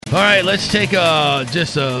All right, let's take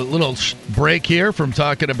just a little break here from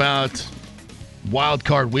talking about Wild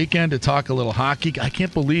Card Weekend to talk a little hockey. I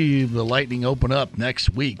can't believe the Lightning open up next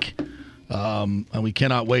week, and we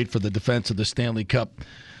cannot wait for the defense of the Stanley Cup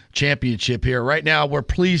championship here. Right now, we're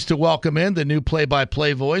pleased to welcome in the new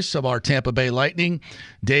play-by-play voice of our Tampa Bay Lightning,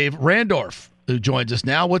 Dave Randorf, who joins us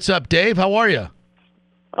now. What's up, Dave? How are you?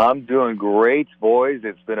 I'm doing great, boys.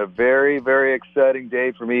 It's been a very, very exciting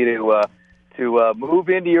day for me to move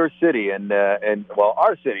into your city and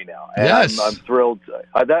our city now. And yes, I'm thrilled.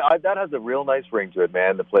 That has a real nice ring to it,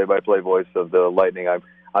 man. The play-by-play voice of the Lightning.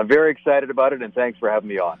 I'm very excited about it, and thanks for having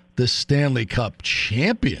me on. The Stanley Cup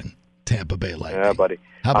champion, Tampa Bay Lightning. Yeah, buddy.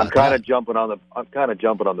 I'm kind of jumping on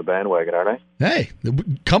the bandwagon, aren't I? Hey,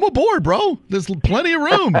 come aboard, bro. There's plenty of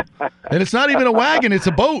room, and it's not even a wagon; it's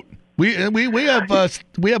a boat. We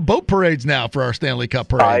have boat parades now for our Stanley Cup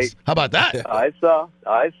parades. How about that? I saw.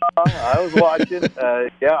 I was watching. I'm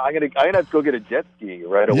gonna have to go get a jet ski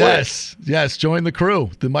right away. Yes. Join the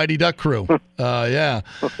crew, the Mighty Duck crew. Yeah.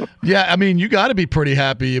 I mean, you got to be pretty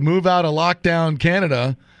happy. You move out of lockdown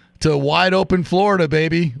Canada to wide open Florida,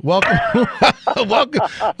 baby. Welcome. Welcome.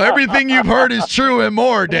 Everything you've heard is true and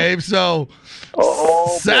more, Dave. So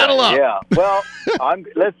saddle up. Yeah. Well, I'm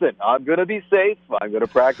going to be safe. I'm going to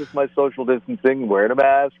practice my social distancing, wearing a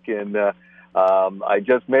mask, and I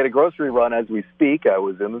just made a grocery run as we speak. I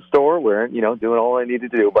was in the store wearing, doing all I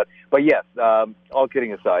needed to do. But yes, all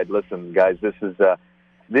kidding aside, listen, guys, this is a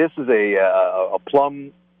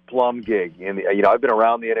plum gig. I've been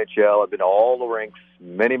around the NHL. I've been to all the rinks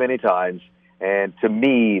many, many times. And to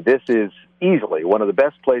me, this is easily one of the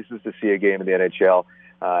best places to see a game in the NHL.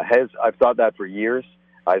 I've thought that for years.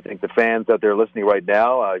 I think the fans out there listening right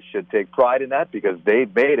now should take pride in that because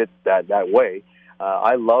they've made it that way.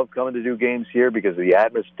 I love coming to do games here because of the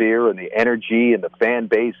atmosphere and the energy and the fan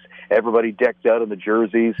base. Everybody decked out in the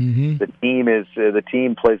jerseys. Mm-hmm. The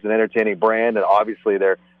team plays an entertaining brand, and obviously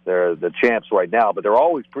they're the champs right now, but they're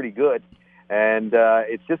always pretty good. And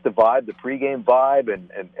it's just the vibe, the pregame vibe,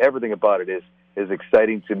 and everything about it is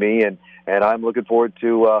exciting to me. And I'm looking forward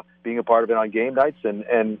to being a part of it on game nights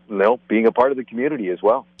and being a part of the community as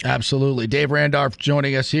well. Absolutely. Dave Randorf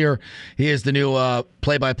joining us here. He is the new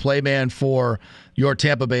play-by-play man for your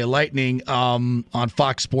Tampa Bay Lightning on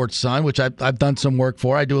Fox Sports Sun, which I've done some work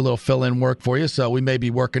for. I do a little fill-in work for you, so we may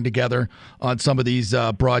be working together on some of these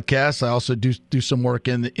broadcasts. I also do some work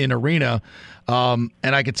in arena. And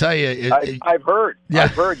I can tell you... I've heard. Yeah.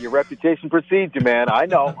 I've heard. Your reputation precedes you, man. I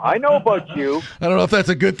know about you. I don't know if that's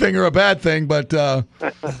a good thing or a bad thing, but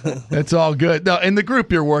it's all good. No, and the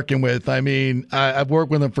group you're working with, I mean, I've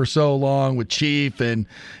worked with them for so long, with Chief and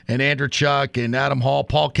Andrew Chuck and Adam Hall,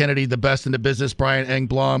 Paul Kennedy, the best in the business, Brian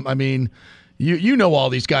Engblom. I mean, you know all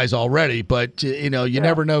these guys already, but you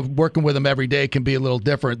never know. Working with them every day can be a little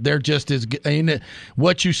different. They're just as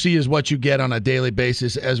what you see is what you get on a daily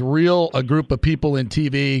basis. As real a group of people in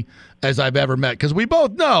TV as I've ever met, because we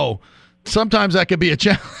both know sometimes that could be a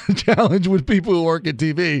challenge with people who work at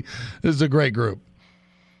TV. This is a great group.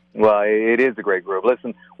 Well, it is a great group.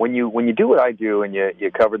 Listen, when you do what I do and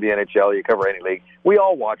you cover the NHL, you cover any league, we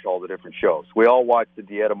all watch all the different shows. We all watch the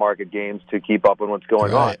Dieta Market games to keep up on what's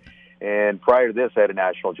going on. And prior to this, I had a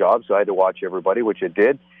national job, so I had to watch everybody, which I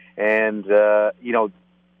did. And, the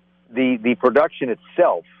production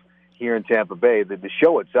itself here in Tampa Bay, the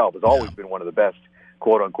show itself has always been one of the best,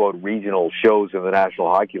 quote-unquote, regional shows in the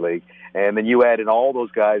National Hockey League. And then you add in all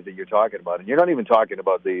those guys that you're talking about, and you're not even talking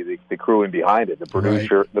about the crew in behind it, the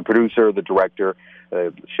producer, the director,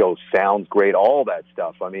 the show sounds great, all that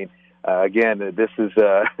stuff. I mean, again, this is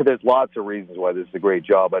there's lots of reasons why this is a great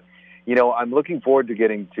job, but I'm looking forward to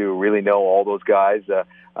getting to really know all those guys.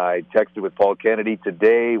 I texted with Paul Kennedy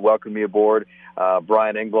today, welcomed me aboard.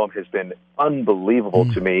 Brian Engblom has been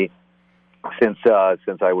unbelievable to me since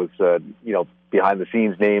I was behind the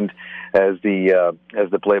scenes named as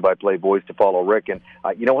the play-by-play voice to follow Rick. And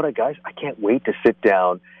you know what, guys, I can't wait to sit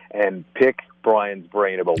down and pick Brian's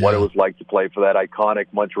brain about what it was like to play for that iconic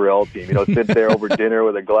Montreal team. Sit there over dinner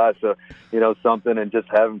with a glass of something and just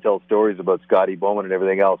have him tell stories about Scotty Bowman and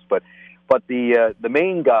everything else. But the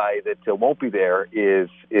main guy that won't be there is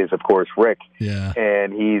of course Rick,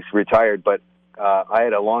 and he's retired. But I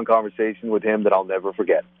had a long conversation with him that I'll never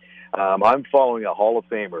forget. I'm following a Hall of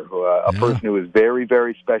Famer, a person who is very,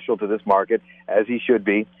 very special to this market, as he should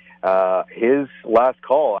be. His last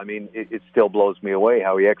call, I mean, it still blows me away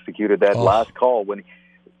how he executed that last call when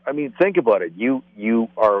I mean, think about it. You've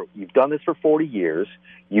done this for 40 years.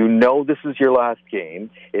 You know this is your last game.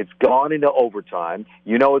 It's gone into overtime.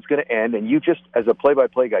 You know it's going to end, and you just, as a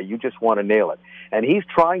play-by-play guy, you just want to nail it. And he's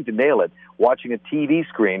trying to nail it, watching a TV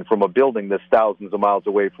screen from a building that's thousands of miles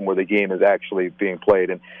away from where the game is actually being played.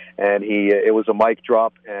 And it was a mic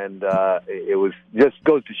drop, and it was just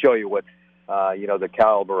goes to show you what the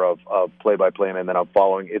caliber of play-by-play man that I'm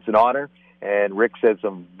following. It's an honor. And Rick said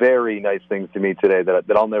some very nice things to me today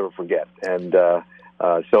that I'll never forget. And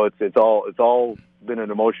so it's all been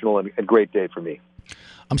an emotional and great day for me.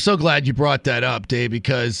 I'm so glad you brought that up, Dave,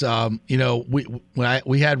 because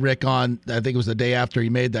we had Rick on, I think it was the day after he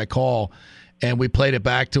made that call, and we played it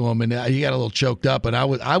back to him, and he got a little choked up. And I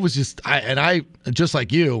was just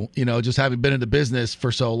like you, just having been in the business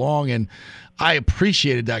for so long, and I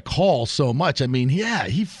appreciated that call so much. I mean, yeah,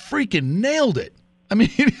 he freaking nailed it. I mean,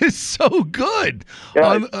 it is so good.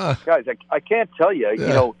 Guys, I can't tell you.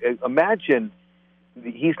 Yeah. Imagine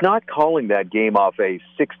he's not calling that game off a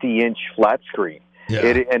 60-inch flat screen. Yeah.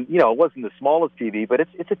 It wasn't the smallest TV, but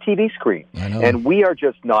it's a TV screen. I know. And we are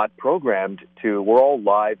just not programmed to. We're all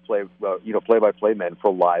live play-by-play men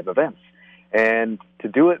for live events, and to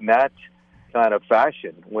do it in that kind of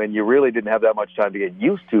fashion when you really didn't have that much time to get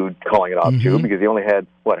used to calling it off too, because you only had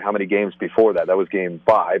how many games before that? That was game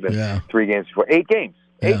 5, and 3 games before. 8 games.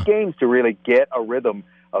 8 games to really get a rhythm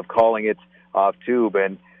of calling it off tube,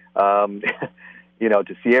 and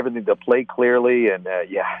to see everything, to play clearly, and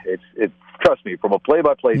it's trust me, from a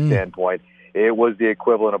play-by-play standpoint, it was the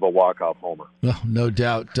equivalent of a walk-off homer. Oh, no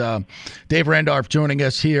doubt. Dave Randorf joining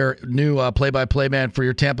us here, new play-by-play man for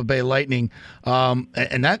your Tampa Bay Lightning.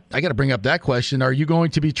 And that I got to bring up that question. Are you going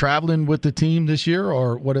to be traveling with the team this year,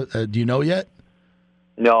 or what? Do you know yet?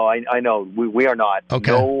 No, I know. We are not.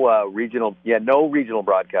 Okay. No regional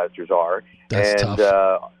broadcasters are. That's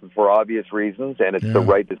tough. For obvious reasons, and it's the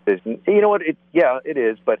right decision. You know what? It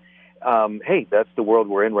is, but hey, that's the world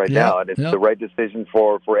we're in right now, and it's the right decision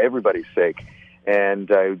for everybody's sake. And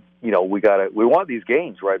we want these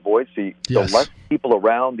games, right, boys? So the less people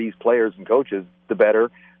around these players and coaches, the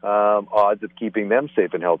better odds of keeping them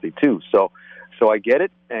safe and healthy too. So I get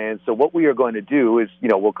it. And so what we are going to do is,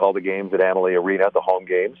 we'll call the games at Amalie Arena, the home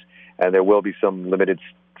games, and there will be some limited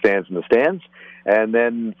fans in the stands. And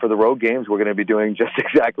then for the road games, we're going to be doing just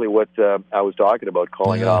exactly what I was talking about,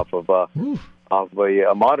 calling it off of a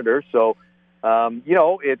monitor. So,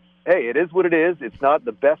 it is what it is. It's not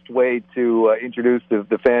the best way to introduce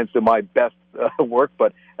the fans to my best work,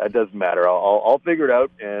 but it doesn't matter. I'll figure it out,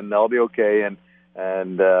 and I'll be okay.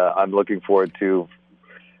 And I'm looking forward to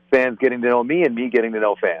fans getting to know me and me getting to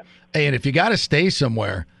know fans. Hey, and if you got to stay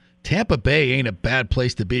somewhere, Tampa Bay ain't a bad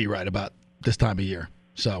place to be right about this time of year.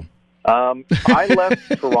 So. I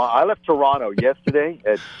left Toronto yesterday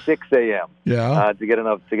at 6 a.m. To get an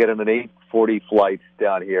 8:40 flight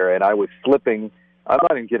down here, and I was slipping. I'm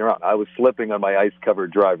not even kidding around. I was slipping on my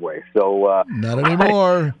ice-covered driveway. So not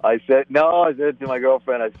anymore. I said to my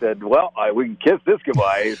girlfriend, I said, "Well, we can kiss this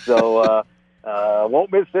goodbye." So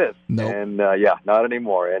won't miss this. Nope. And not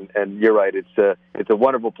anymore. And you're right. It's a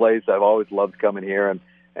wonderful place. I've always loved coming here,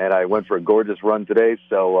 and I went for a gorgeous run today,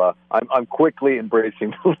 so I'm quickly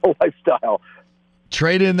embracing the lifestyle.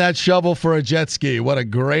 Trade in that shovel for a jet ski. What a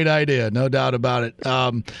great idea, no doubt about it.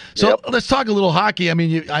 Let's talk a little hockey. I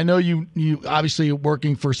mean, I know you obviously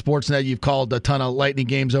working for Sportsnet, you've called a ton of Lightning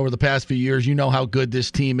games over the past few years. You know how good this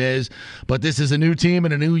team is, but this is a new team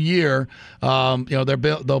and a new year.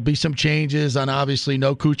 There'll be some changes, and obviously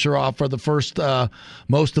no Kucherov for the first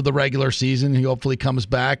most of the regular season. He hopefully comes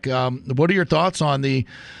back. What are your thoughts on the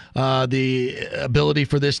ability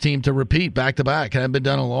for this team to repeat back to back? Hasn't been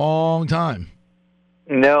done in a long time.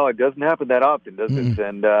 No, it doesn't happen that often, does it?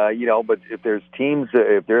 And but if there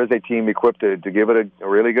is a team equipped to give it a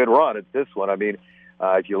really good run, it's this one. I mean,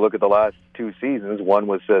 if you look at the last 2 seasons, one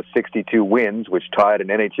was 62 wins, which tied an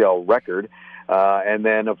NHL record, and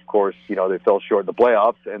then of course they fell short in the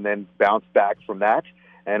playoffs, and then bounced back from that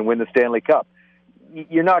and win the Stanley Cup.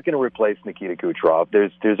 You're not going to replace Nikita Kucherov.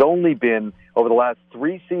 There's only been, over the last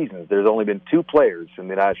 3 seasons, there's only been 2 players in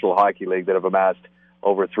the National Hockey League that have amassed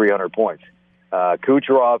over 300 points.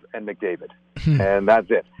 Kucherov and McDavid, and that's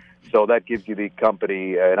it. So that gives you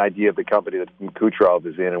an idea of the company that Kucherov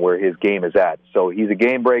is in and where his game is at. So he's a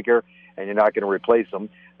game breaker, and you're not going to replace him.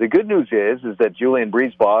 The good news is that Julien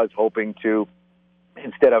BriseBois is hoping to,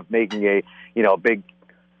 instead of making a big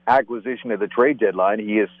acquisition at the trade deadline,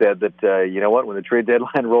 he has said that when the trade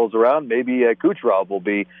deadline rolls around, maybe Kucherov will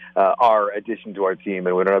be our addition to our team,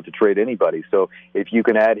 and we don't have to trade anybody. So if you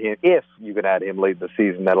can add him late in the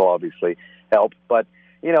season, that'll obviously help. But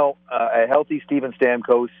a healthy Steven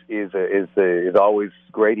Stamkos is always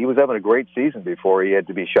great. He was having a great season before he had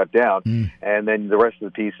to be shut down, and then the rest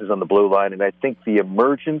of the pieces on the blue line. And I think the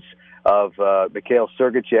emergence of Mikhail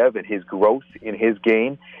Sergachev and his growth in his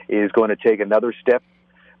game is going to take another step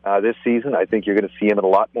this season. I think you're going to see him in a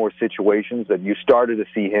lot more situations that you started to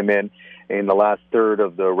see him in the last third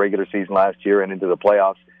of the regular season last year and into the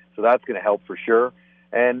playoffs. So that's going to help for sure.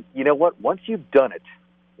 And you know what? Once you've done it,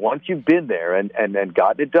 once you've been there and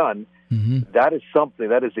gotten it done, that is something,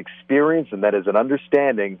 that is experience, and that is an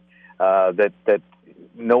understanding that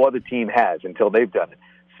no other team has until they've done it.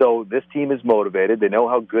 So this team is motivated. They know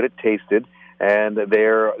how good it tasted, and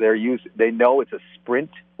they know it's a sprint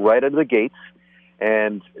right out of the gates.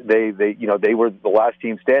 And they were the last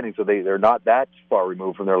team standing, so they're not that far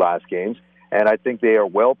removed from their last games. And I think they are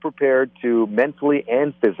well prepared to mentally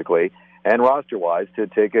and physically and roster-wise to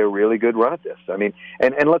take a really good run at this. I mean,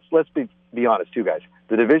 and let's be honest, too, guys.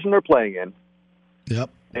 The division they're playing in,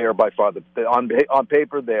 they are by far on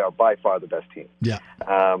paper they are by far the best team. Yeah.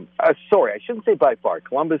 Sorry, I shouldn't say by far.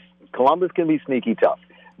 Columbus can be sneaky tough,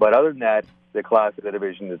 but other than that, the class of the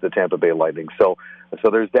division is the Tampa Bay Lightning. So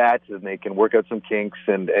there's that, and they can work out some kinks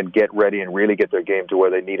and get ready and really get their game to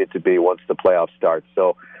where they need it to be once the playoffs start.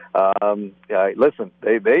 So, listen,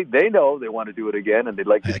 they know they want to do it again, and they'd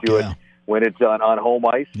like to do it when it's on home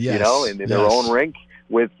ice, in their own rink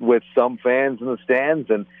with some fans in the stands.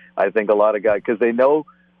 And I think a lot of guys, because they know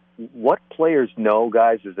what players know,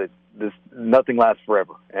 guys, is that nothing lasts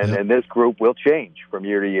forever, and this group will change from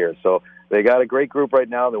year to year. So they got a great group right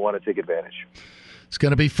now. They want to take advantage. It's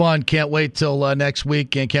going to be fun. Can't wait till next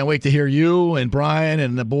week, and can't wait to hear you and Brian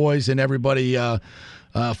and the boys and everybody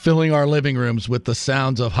filling our living rooms with the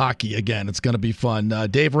sounds of hockey again. It's going to be fun.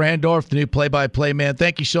 Dave Randorf, the new play-by-play man,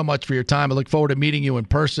 thank you so much for your time. I look forward to meeting you in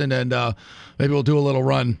person, and maybe we'll do a little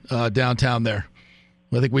run downtown there.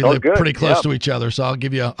 I think we live pretty close to each other, so I'll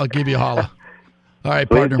give you a holla. All right,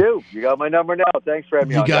 partner. Please do. You got my number now. Thanks for having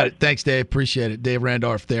me on. You got it. Thanks, Dave. Appreciate it. Dave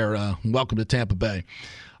Randorf there. Welcome to Tampa Bay.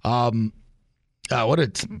 What a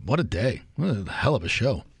day. What a hell of a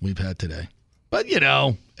show we've had today. But,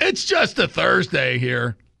 it's just a Thursday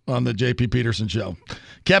here on the J.P. Peterson Show.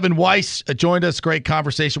 Kevin Weiss joined us. Great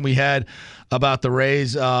conversation we had about the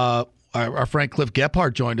Rays. Our friend Cliff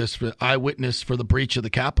Gephardt joined us for eyewitness for the breach of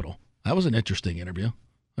the Capitol. That was an interesting interview.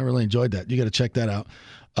 I really enjoyed that. You got to check that out.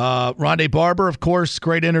 Rondé Barber, of course,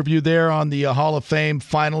 great interview there on the Hall of Fame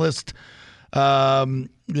finalist.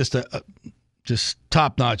 Just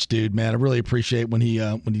top notch, dude, man. I really appreciate when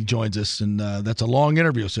he joins us, and that's a long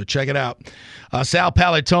interview, so check it out. Sal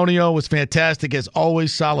Palantonio was fantastic as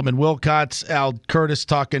always. Solomon Wilcots, Al Curtis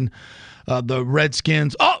talking the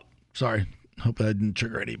Redskins. Oh, sorry. Hope I didn't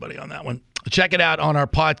trigger anybody on that one. Check it out on our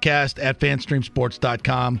podcast at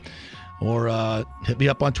fanstreamsports.com. Or hit me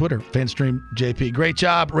up on Twitter, FanstreamJP. Great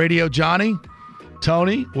job, Radio Johnny.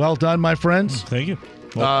 Tony, well done, my friends. Thank you.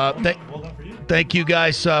 Well done for you. Thank you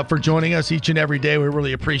guys for joining us each and every day. We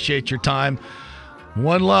really appreciate your time.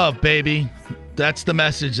 One love, baby. That's the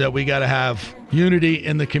message that we got to have. Unity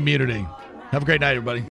in the community. Have a great night, everybody.